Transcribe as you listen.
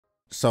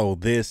So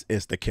this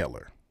is the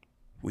killer.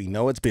 We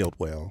know it's built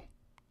well.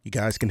 You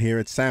guys can hear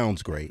it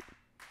sounds great.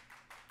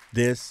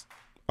 This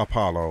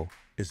Apollo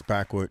is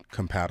backward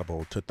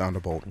compatible to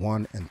Thunderbolt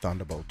 1 and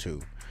Thunderbolt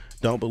 2.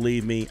 Don't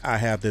believe me? I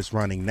have this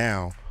running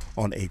now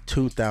on a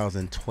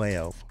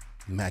 2012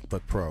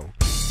 MacBook Pro.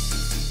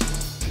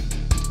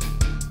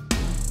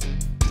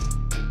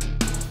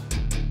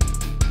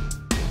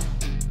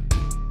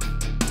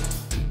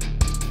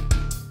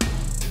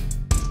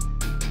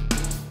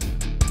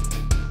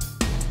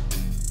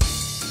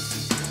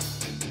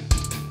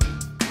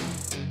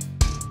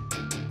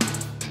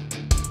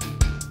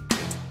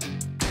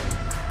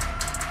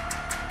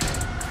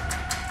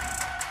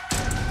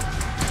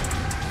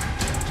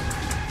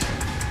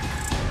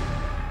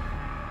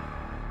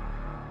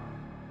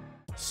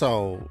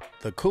 So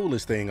the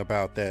coolest thing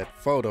about that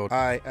photo,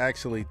 I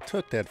actually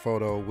took that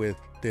photo with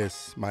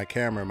my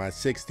camera, my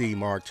 6D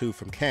Mark II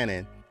from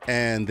Canon,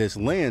 and this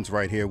lens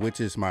right here, which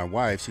is my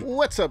wife's.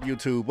 What's up,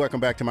 YouTube? Welcome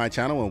back to my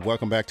channel and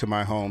welcome back to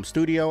my home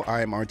studio.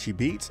 I am Archie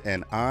Beatz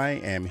and I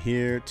am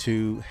here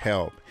to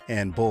help.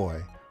 And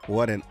boy,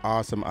 what an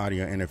awesome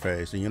audio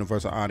interface, the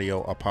Universal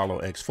Audio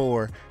Apollo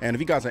X4. And if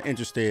you guys are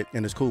interested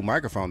in this cool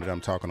microphone that I'm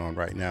talking on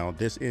right now,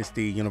 this is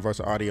the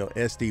Universal Audio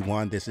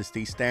SD1. This is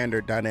the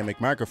standard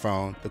dynamic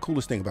microphone. The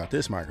coolest thing about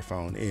this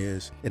microphone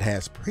is it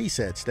has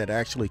presets that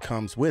actually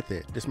comes with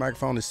it. This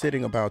microphone is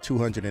sitting about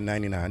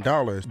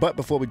 $299. But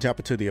before we jump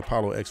into the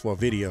Apollo X4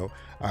 video,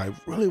 I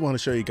really want to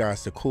show you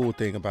guys the cool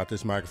thing about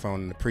this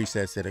microphone and the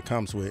presets that it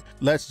comes with.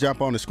 Let's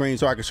jump on the screen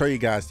so I can show you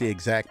guys the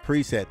exact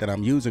preset that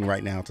I'm using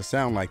right now to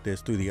sound like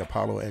this through the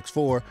Apollo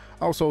X4,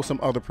 also some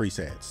other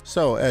presets.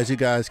 So as you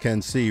guys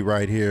can see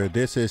right here,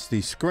 this is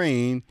the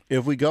screen.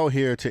 If we go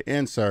here to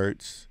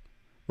inserts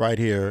right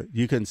here,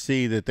 you can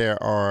see that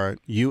there are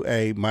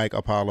UA Mic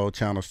Apollo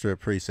channel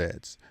strip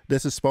presets.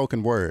 This is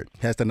spoken word.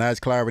 Has the nice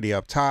clarity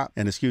up top,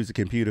 and excuse the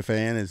computer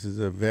fan, this is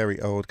a very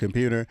old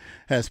computer.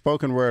 Has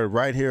spoken word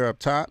right here up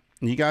top.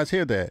 You guys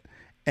hear that?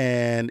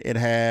 And it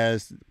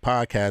has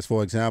podcast,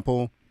 for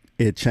example.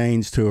 It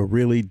changed to a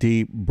really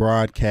deep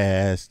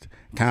broadcast,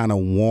 kind of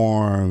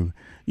warm,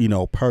 you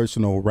know,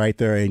 personal, right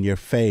there in your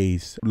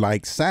face,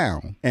 like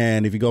sound.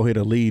 And if you go here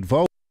to lead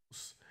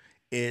vocals,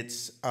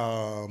 it's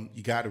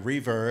you got a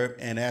reverb,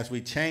 and as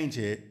we change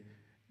it,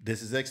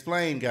 this is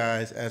explained,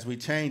 guys. As we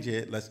change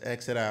it, let's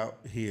exit out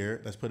here.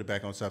 Let's put it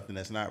back on something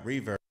that's not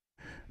reverb.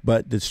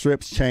 But the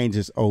strips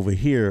changes over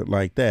here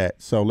like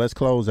that. So let's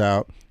close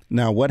out.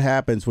 Now, what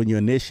happens when you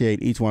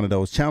initiate each one of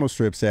those channel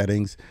strip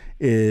settings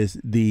is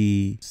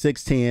the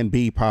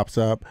 610B pops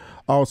up.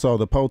 Also,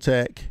 the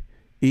Potec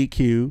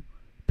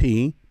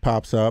EQ-P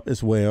pops up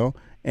as well.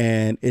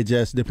 And it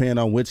just depends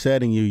on which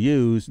setting you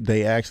use.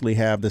 They actually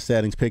have the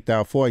settings picked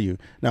out for you.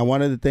 Now,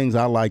 one of the things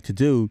I like to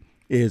do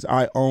is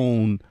I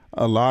own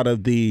a lot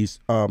of these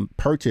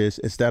purchase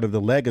instead of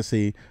the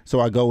legacy. So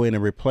I go in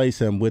and replace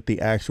them with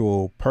the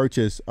actual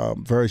purchase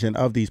version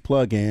of these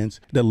plugins.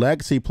 The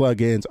legacy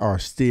plugins are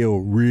still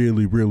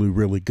really, really,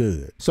 really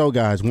good. So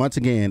guys, once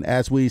again,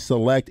 as we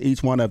select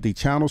each one of the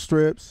channel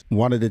strips,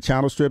 one of the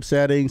channel strip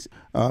settings,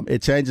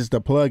 it changes the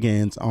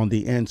plugins on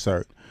the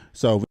insert.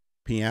 So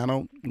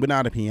piano, but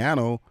not a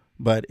piano,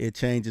 but it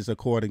changes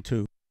according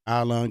to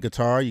Island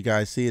guitar. You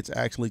guys see it's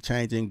actually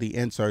changing the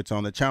inserts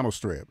on the channel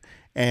strip.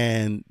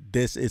 And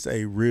this is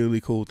a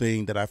really cool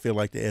thing that I feel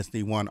like the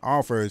SD1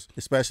 offers,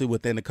 especially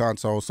within the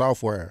console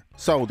software.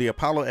 So the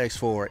Apollo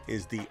X4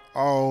 is the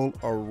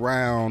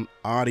all-around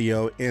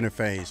audio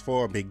interface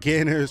for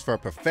beginners, for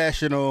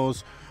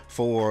professionals,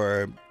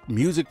 for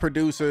music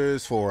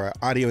producers, for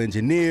audio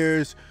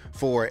engineers,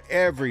 for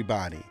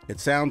everybody. It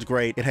sounds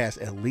great. It has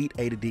elite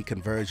A to D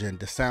conversion.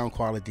 The sound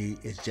quality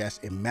is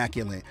just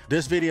immaculate.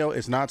 This video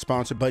is not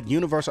sponsored, but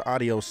Universal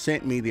Audio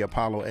sent me the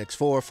Apollo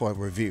X4 for a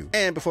review.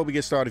 And before we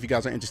get started, if you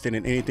guys are interested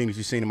in anything that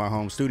you've seen in my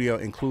home studio,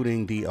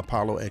 including the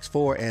Apollo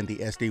X4 and the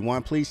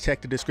SD1, please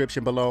check the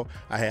description below.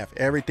 I have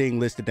everything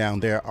listed down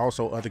there.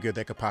 Also other gear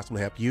that could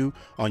possibly help you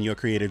on your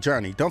creative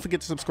journey. Don't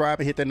forget to subscribe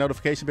and hit that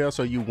notification bell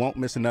so you won't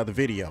miss another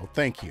video.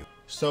 Thank you.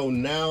 So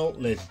now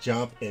let's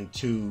jump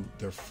into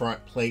the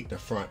front plate, the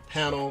front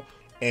panel.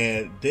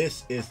 And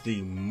this is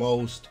the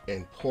most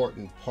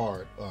important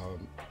part.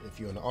 If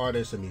you're an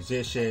artist, a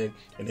musician,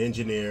 an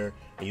engineer,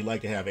 and you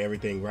like to have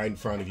everything right in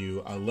front of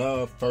you. I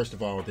love, first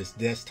of all, this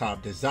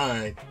desktop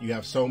design. You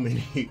have so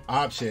many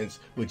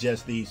options with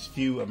just these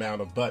few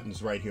amount of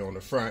buttons right here on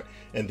the front.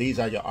 And these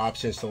are your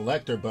option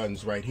selector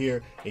buttons right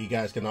here. And you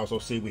guys can also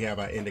see we have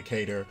our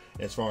indicator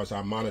as far as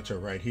our monitor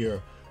right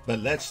here. But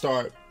let's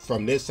start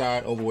from this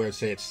side over where it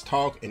says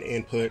talk and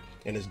input,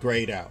 and it's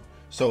grayed out.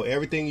 So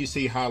everything you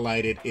see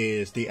highlighted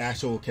is the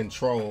actual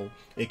control.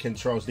 It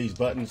controls, these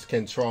buttons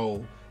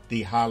control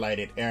the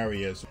highlighted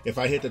areas. If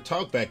I hit the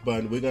talkback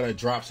button, we're gonna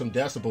drop some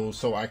decibels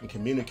so I can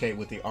communicate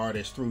with the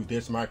artist through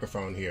this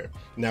microphone here.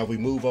 Now we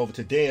move over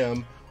to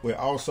dim, we're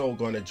also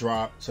gonna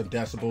drop some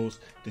decibels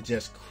to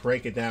just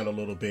crank it down a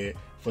little bit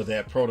for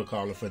that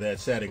protocol and for that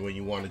setting when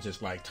you wanna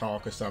just like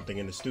talk or something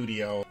in the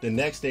studio. The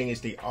next thing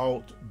is the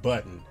alt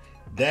button.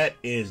 that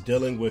is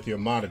dealing with your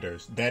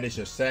monitors. That is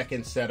your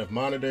second set of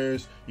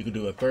monitors. You can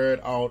do a third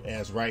alt,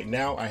 as right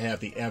now I have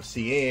the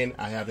FCN.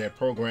 I have that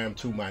programmed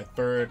to my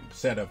third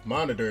set of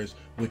monitors,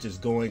 which is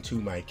going to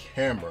my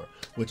camera,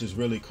 which is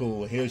really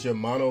cool. Here's your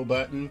mono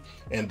button,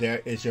 and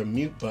there is your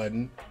mute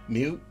button.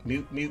 Mute,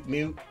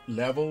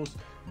 levels.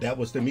 That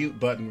was the mute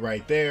button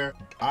right there.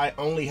 I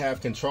only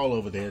have control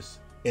over this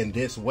in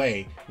this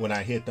way when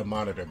I hit the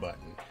monitor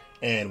button.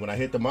 And when I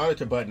hit the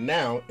monitor button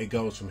now, it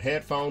goes from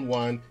headphone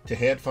 1 to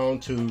headphone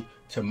 2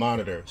 to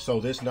monitor.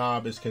 So this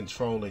knob is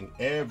controlling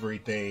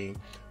everything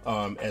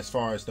as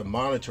far as the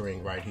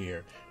monitoring right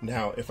here.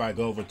 Now, if I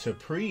go over to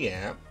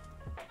preamp,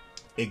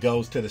 it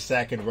goes to the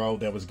second row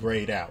that was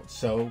grayed out.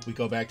 So we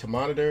go back to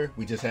monitor.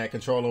 We just had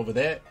control over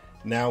that.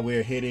 Now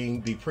we're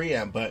hitting the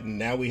preamp button.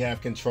 Now we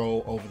have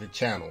control over the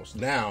channels.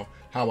 Now,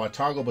 how I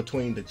toggle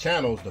between the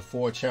channels, the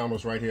 4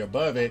 channels right here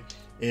above it,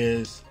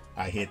 is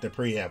I hit the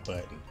preamp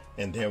button.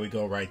 And there we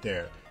go right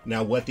there.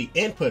 Now what the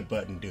input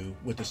button do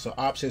with the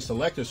option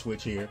selector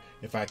switch here,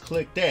 if I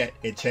click that,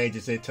 it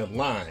changes it to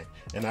line.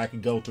 And I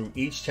can go through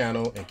each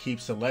channel and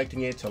keep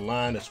selecting it to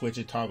line to switch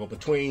it, toggle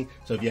between.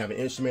 So if you have an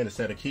instrument, a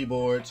set of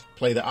keyboards,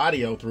 play the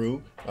audio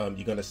through,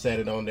 you're gonna set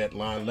it on that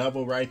line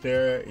level right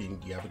there.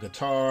 You have a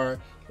guitar,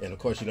 and of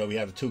course, you know, we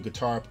have the 2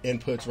 guitar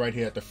inputs right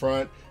here at the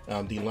front,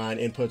 the line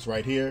inputs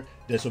right here.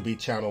 This will be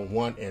channel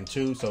 1 and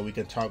 2, so we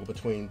can toggle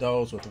between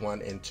those with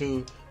 1 and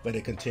 2, but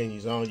it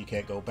continues on. You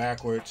can't go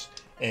backwards.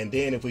 And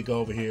then if we go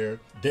over here,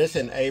 this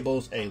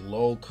enables a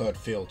low cut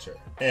filter.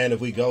 And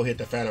if we go hit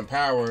the phantom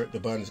power, the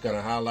button's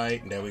gonna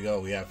highlight, and there we go,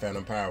 we have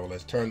phantom power.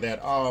 Let's turn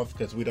that off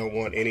because we don't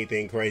want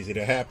anything crazy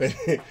to happen.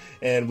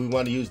 And we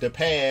want to use the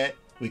pad.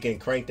 We can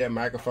crank that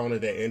microphone or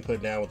that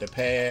input down with the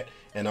pad.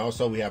 And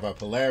also we have our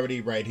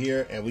polarity right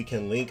here, and we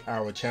can link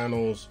our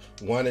channels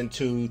 1 and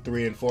 2,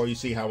 3 and 4. You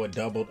see how it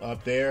doubled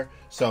up there?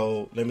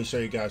 So let me show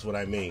you guys what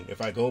I mean.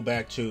 If I go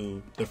back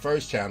to the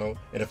first channel,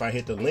 and if I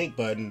hit the link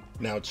button,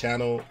 now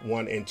channel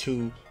 1 and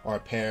 2 are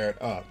paired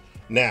up.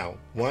 Now,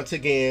 once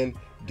again,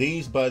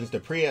 these buttons, the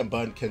preamp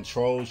button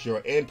controls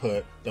your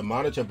input, the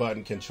monitor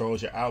button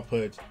controls your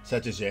outputs,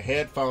 such as your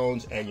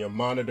headphones and your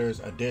monitors,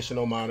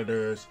 additional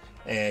monitors,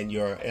 and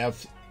your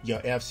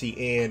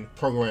FCN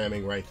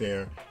programming right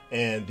there.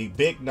 And the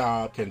big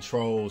knob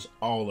controls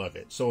all of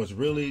it. So it's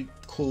really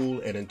cool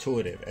and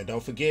intuitive. And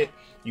don't forget,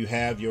 you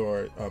have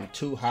your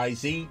 2 high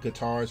Z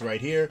guitars right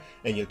here,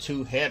 and your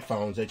 2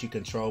 headphones that you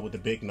control with the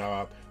big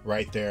knob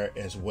right there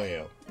as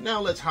well.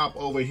 Now let's hop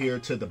over here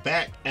to the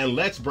back, and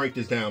let's break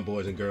this down,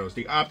 boys and girls.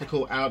 The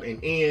optical out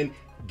and in,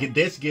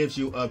 this gives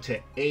you up to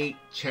 8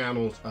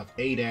 channels of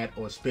ADAT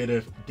or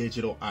SPDIF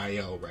digital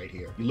I/O right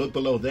here. You look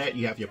below that,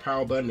 you have your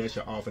power button, that's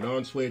your off and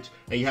on switch,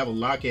 and you have a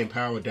lock-in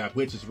power adapter,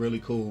 which is really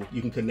cool.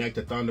 You can connect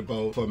a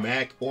Thunderbolt for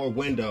Mac or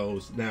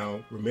Windows.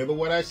 Now, remember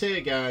what I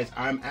said, guys,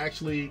 I'm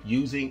actually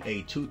using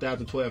a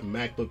 2012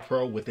 MacBook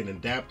Pro with an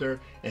adapter,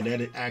 and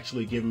that is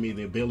actually giving me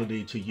the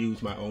ability to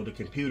use my older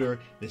computer.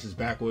 This is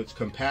backwards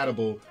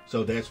compatible,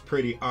 so that's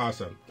pretty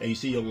awesome. And you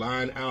see your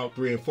line out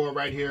 3 and 4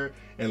 right here,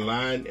 and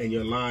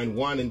your line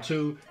 1 and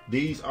 2,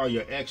 these are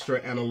your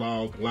extra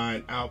analog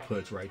line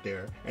outputs right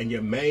there. And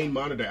your main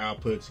monitor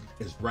outputs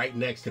is right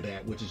next to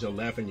that, which is your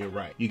left and your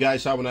right. You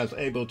guys saw when I was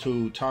able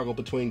to toggle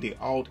between the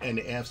Alt and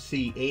the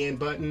FCN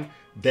button,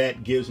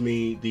 that gives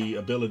me the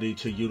ability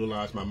to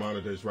utilize my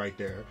monitors right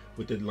there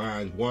with the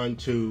lines 1,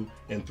 2,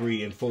 and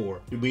 3 and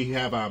 4. We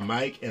have our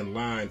mic and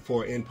line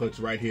 4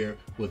 inputs right here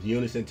with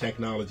unison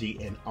technology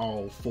in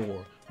all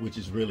 4, which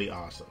is really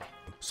awesome.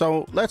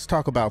 So let's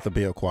talk about the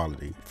build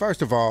quality.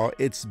 First of all,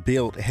 it's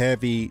built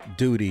heavy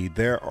duty.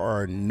 There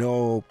are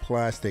no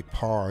plastic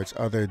parts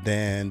other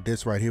than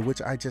this right here,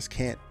 which I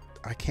can't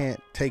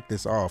take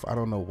this off. I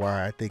don't know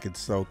why. I think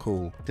it's so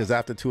cool, because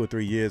after 2 or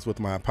 3 years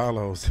with my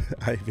Apollos,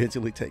 I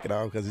eventually take it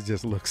off because it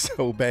just looks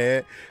so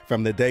bad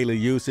from the daily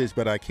usage.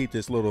 But I keep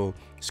this little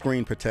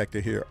screen protector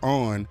here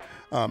on.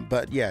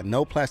 But yeah,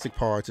 no plastic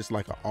parts. It's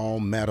like an all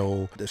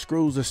metal. The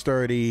screws are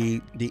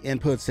sturdy. The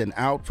inputs and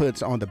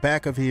outputs on the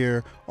back of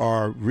here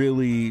are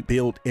really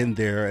built in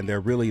there, and they're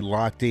really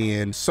locked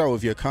in. So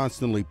if you're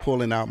constantly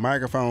pulling out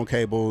microphone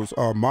cables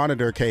or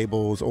monitor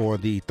cables or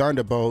the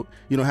Thunderbolt,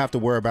 you don't have to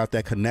worry about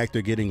that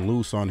connector getting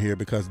loose on here,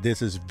 because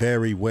this is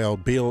very well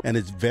built and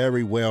it's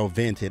very well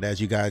vented.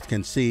 As you guys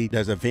can see,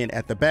 there's a vent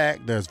at the back,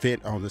 there's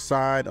vent on the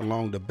side,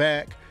 along the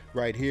back.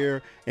 Right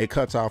here, it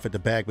cuts off at the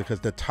back because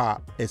the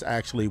top is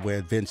actually where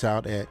it vents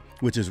out at,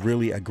 which is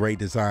really a great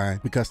design,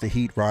 because the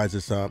heat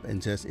rises up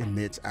and just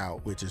emits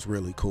out, which is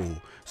really cool.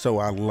 So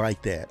I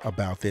like that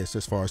about this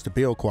as far as the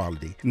build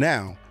quality.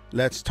 Now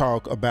let's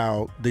talk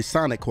about the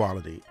sonic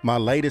quality. My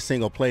latest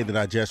single play that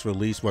I just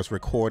released was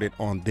recorded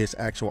on this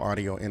actual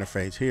audio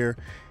interface here.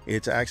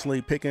 It's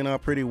actually picking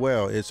up pretty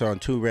well. It's on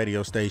 2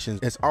 radio stations.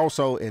 It's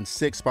also in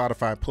 6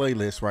 Spotify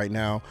playlists right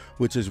now,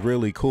 which is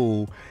really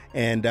cool.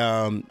 And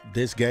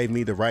this gave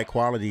me the right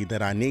quality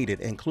that I needed,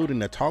 including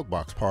the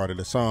talkbox part of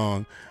the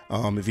song.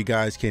 If you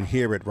guys can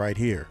hear it right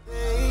here.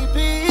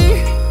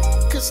 Baby,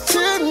 'cause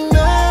tonight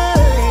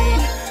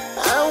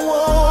I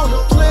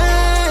wanna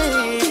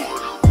play,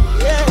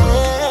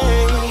 yeah.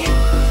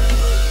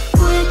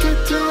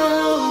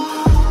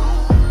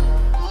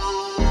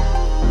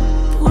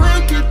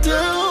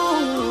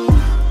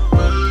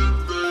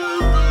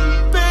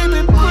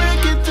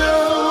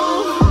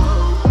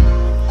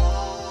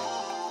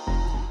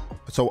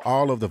 So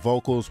all of the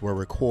vocals were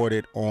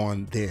recorded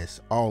on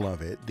this, all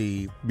of it.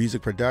 The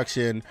music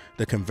production,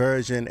 the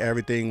conversion,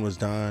 everything was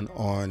done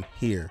on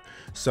here.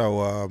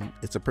 So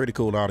it's a pretty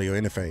cool audio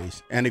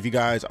interface. And if you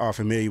guys are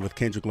familiar with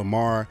Kendrick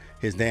Lamar,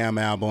 his Damn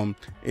album,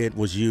 it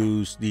was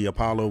used, the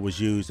Apollo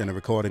was used in a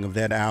recording of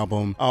that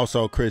album.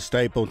 Also Chris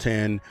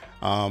Stapleton,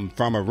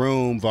 From a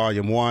Room,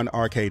 Volume 1,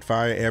 Arcade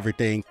Fire,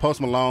 everything. Post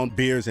Malone,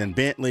 Beers and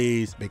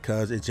Bentleys,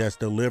 because it just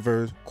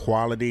delivers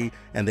quality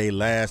and they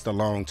last a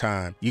long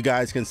time. You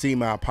guys can see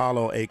my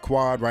Apollo 8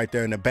 Quad right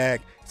there in the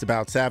back. It's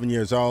about 7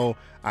 years old.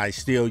 I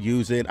still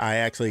use it. I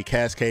actually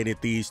cascaded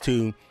these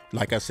two,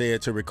 like I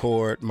said, to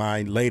record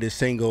my latest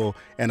single,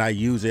 and I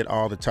use it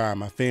all the time.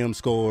 My film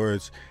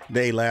scores,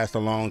 they last a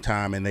long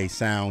time and they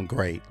sound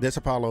great. This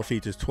Apollo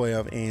features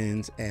 12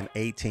 ins and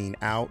 18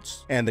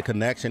 outs, and the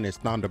connection is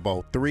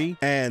Thunderbolt 3.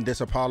 And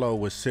this Apollo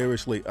was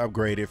seriously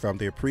upgraded from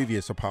their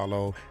previous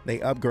Apollo. They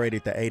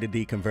upgraded the A to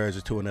D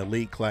converter to an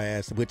elite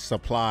class, which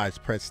supplies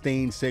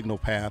pristine signal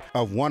path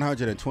of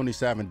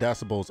 127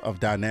 decibels of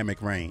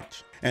dynamic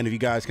range. And if you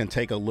guys can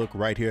take a look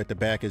right here at the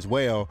back as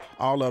well,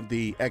 all of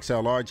the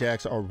XLR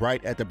jacks are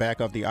right at the back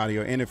of the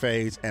audio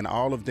interface, and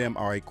all of them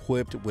are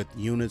equipped with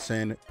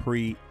unison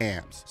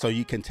preamps. So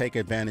you can take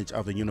advantage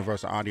of the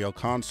Universal Audio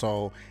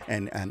Console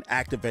and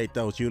activate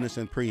those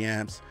unison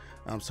preamps,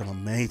 some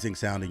amazing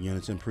sounding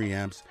unison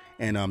preamps,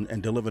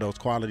 and deliver those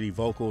quality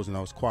vocals and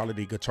those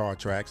quality guitar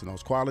tracks and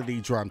those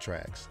quality drum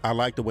tracks. I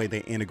like the way they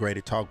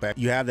integrated talkback.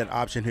 You have that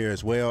option here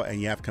as well,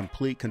 and you have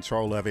complete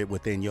control of it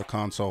within your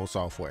console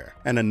software.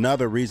 And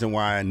another reason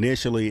why I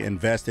initially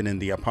invested in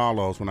the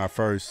Apollos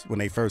when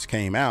they first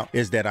came out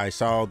is that I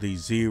saw the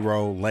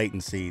zero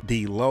latency,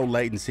 the low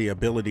latency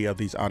ability of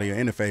these audio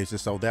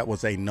interfaces, so that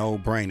was a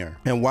no-brainer.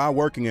 And while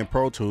working in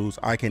Pro Tools,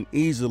 I can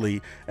easily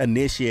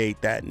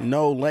initiate that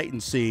no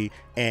latency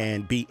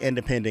and be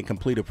independent,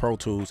 complete Pro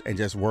Tools, and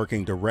just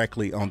working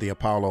directly on the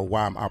Apollo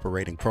while I'm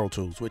operating Pro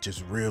Tools, which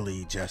is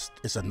really just,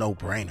 it's a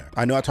no-brainer.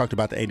 I know I talked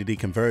about the A to D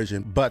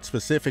conversion, but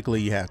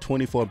specifically you have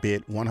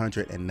 24-bit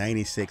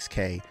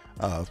 196K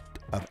of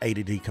A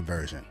to D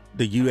conversion.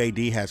 The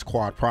UAD has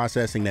quad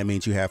processing. That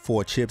means you have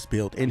 4 chips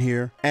built in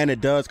here, and it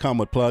does come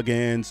with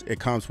plugins. It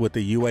comes with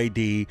the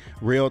UAD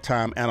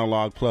real-time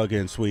analog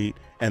plugin suite,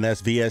 and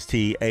that's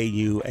VST,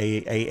 AU,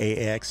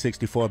 AAX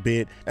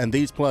 64-bit. And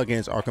these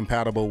plugins are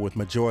compatible with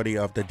majority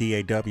of the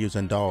DAWs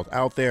and DAWs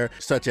out there,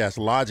 such as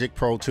Logic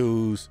Pro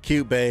Tools,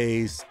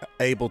 Cubase,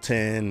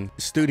 Ableton,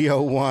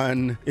 Studio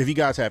One. If you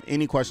guys have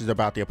any questions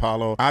about the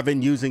Apollo, I've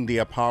been using the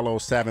Apollo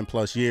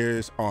 7+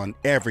 years on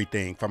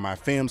everything from my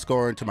film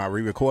scoring to my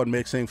re-record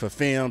mixing for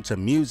film to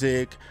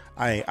music.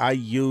 I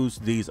use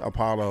these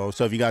Apollos.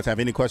 So if you guys have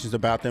any questions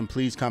about them,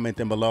 please comment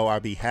them below. I'll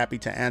be happy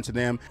to answer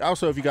them.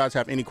 Also, if you guys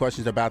have any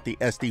questions about the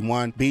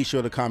SD1, be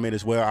sure to comment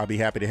as well. I'll be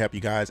happy to help you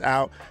guys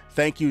out.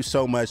 Thank you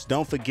so much.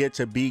 Don't forget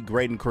to be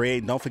great and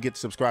create. Don't forget to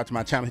subscribe to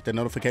my channel, hit the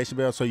notification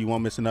bell so you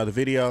won't miss another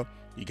video.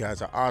 You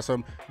guys are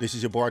awesome. This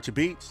is your boy Archie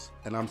Beatz,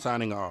 and I'm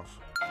signing off.